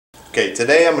Okay,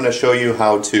 today I'm going to show you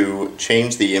how to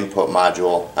change the input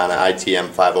module on an ITM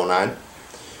 509.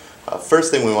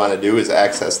 First thing we want to do is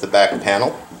access the back panel.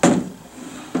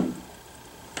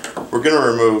 We're going to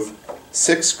remove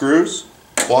 6 screws,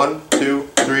 1, 2,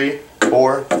 3,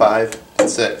 4, 5, and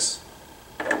 6.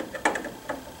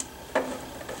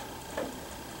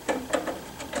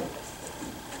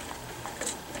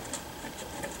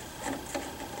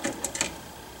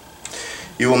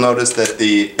 You will notice that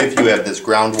if you have this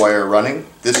ground wire running,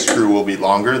 this screw will be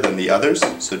longer than the others,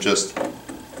 so just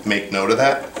make note of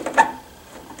that.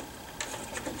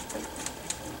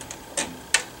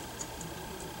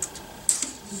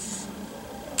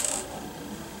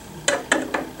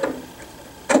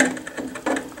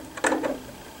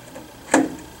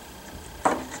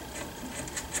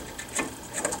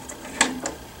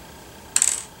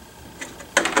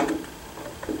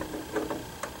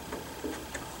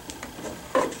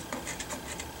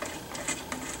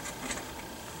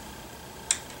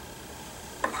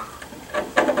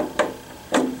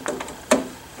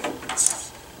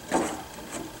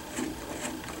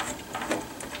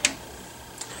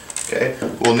 Okay,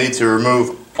 we'll need to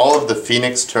remove all of the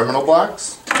Phoenix terminal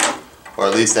blocks, or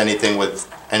at least anything with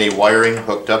any wiring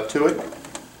hooked up to it.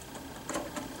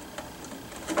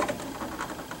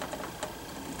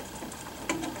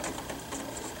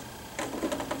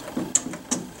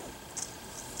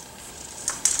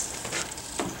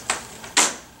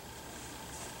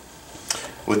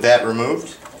 With that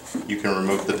removed, you can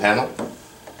remove the panel.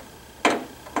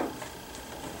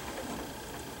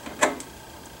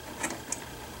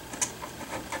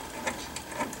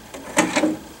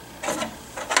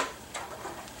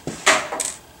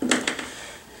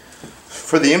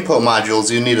 For the input modules,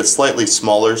 you need a slightly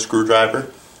smaller screwdriver.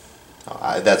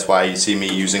 That's why you see me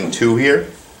using 2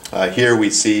 here. Here we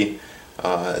see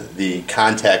the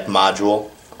contact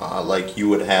module like you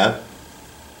would have.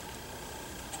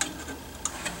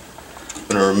 I'm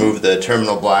going to remove the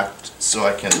terminal block so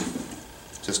I can,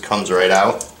 just comes right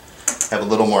out. Have a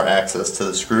little more access to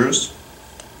the screws.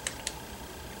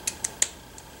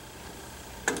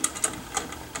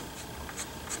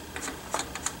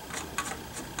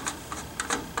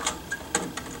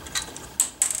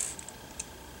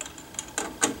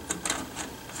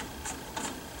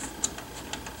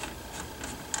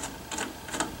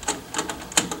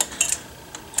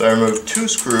 So I removed 2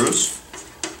 screws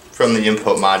from the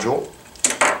input module,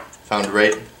 found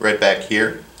right back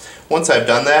here. Once I've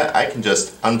done that, I can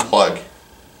just unplug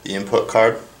the input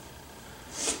card.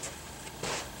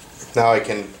 Now I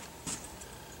can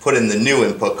put in the new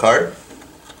input card.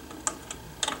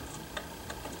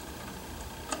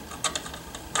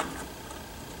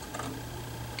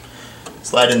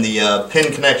 Slide in the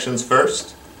pin connections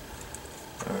first.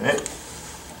 Alright.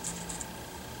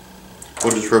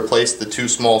 We'll just replace the 2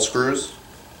 small screws.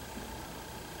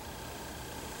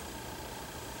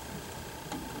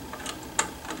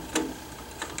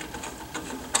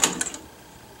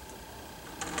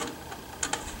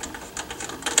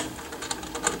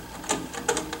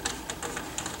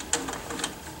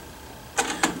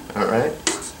 All right.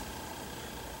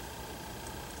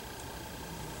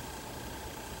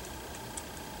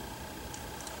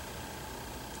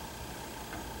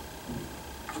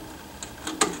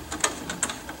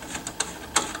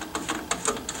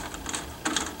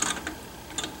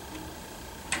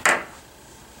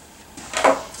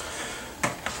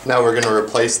 Now we're going to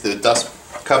replace the dust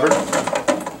cover.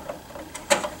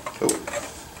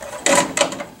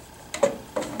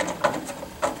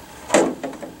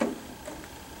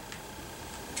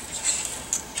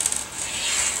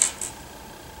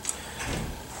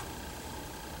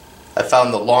 I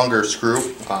found the longer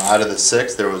screw out of the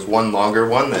 6. There was one longer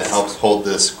one that helps hold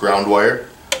this ground wire.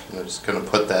 I'm just going to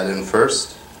put that in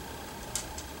first.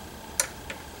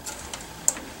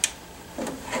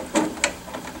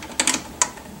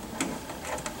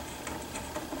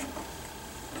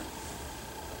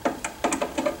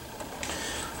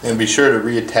 And be sure to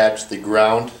reattach the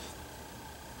ground.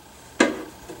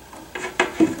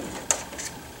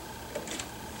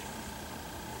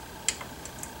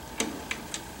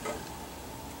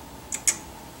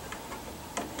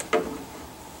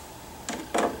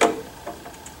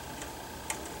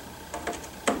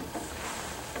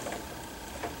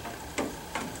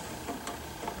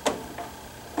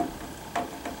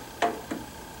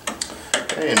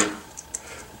 Okay, and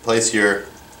place your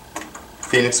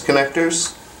Phoenix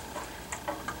connectors.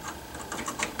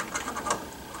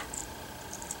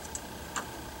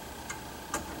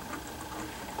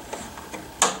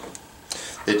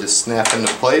 They just snap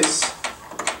into place.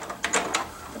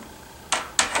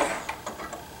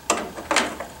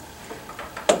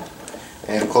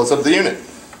 And close up the unit.